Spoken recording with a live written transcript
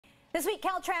This week,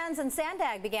 Caltrans and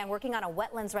SANDAG began working on a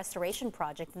wetlands restoration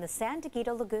project in the San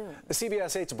Dieguito Lagoon. The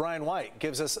CBS 8's Brian White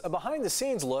gives us a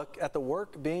behind-the-scenes look at the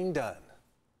work being done.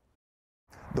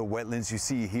 The wetlands you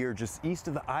see here just east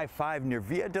of the I-5 near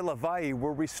Villa de la Valle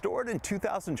were restored in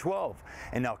 2012.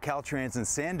 And now Caltrans and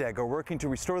SANDAG are working to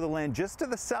restore the land just to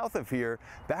the south of here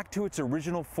back to its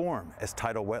original form as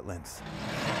tidal wetlands.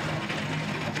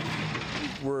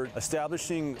 We're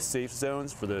establishing safe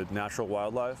zones for the natural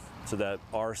wildlife so that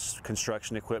our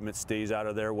construction equipment stays out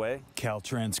of their way.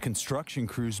 Caltrans construction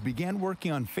crews began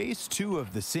working on phase 2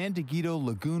 of the San Dieguito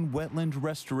Lagoon wetland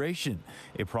restoration,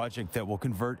 a project that will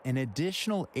convert an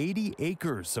additional 80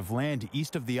 acres of land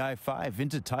east of the I-5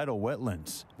 into tidal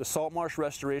wetlands. The salt marsh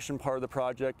restoration part of the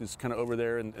project is kind of over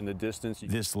there in the distance.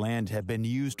 This land had been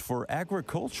used for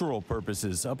agricultural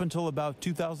purposes up until about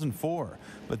 2004,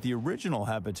 but the original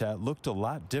habitat looked a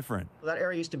lot different. That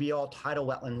area used to be all tidal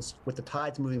wetlands with the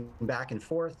tides moving back and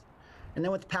forth. And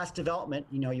then with past development,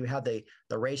 you had the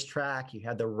racetrack, you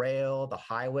had the rail, the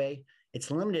highway.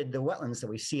 It's limited the wetlands that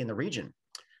we see in the region.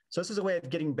 So this is a way of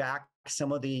getting back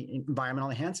some of the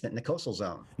environmental enhancement in the coastal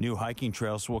zone. New hiking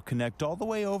trails will connect all the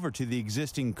way over to the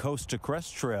existing Coast to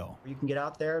Crest Trail. You can get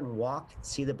out there and walk,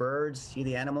 see the birds, see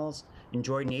the animals,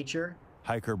 enjoy nature.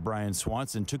 Hiker Brian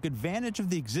Swanson took advantage of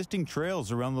the existing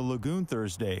trails around the lagoon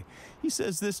Thursday. He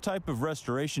says this type of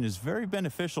restoration is very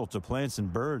beneficial to plants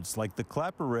and birds like the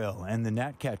clapper rail and the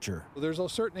gnatcatcher. There's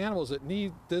certain animals that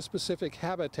need this specific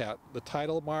habitat, the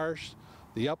tidal marsh,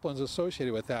 the uplands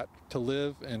associated with that, to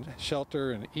live and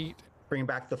shelter and eat. Bringing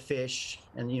back the fish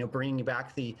and bringing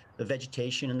back the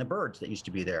vegetation and the birds that used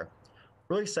to be there.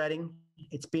 Really exciting.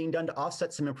 It's being done to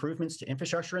offset some improvements to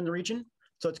infrastructure in the region.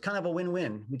 So it's kind of a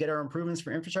win-win. We get our improvements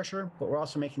for infrastructure, but we're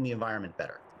also making the environment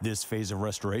better. This phase of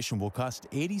restoration will cost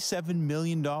 $87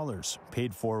 million,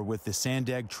 paid for with the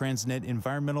SANDAG Transnet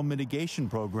Environmental Mitigation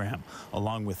Program,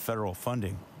 along with federal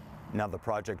funding. Now the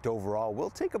project overall will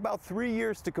take about 3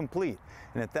 years to complete,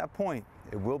 and at that point,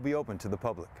 it will be open to the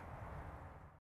public.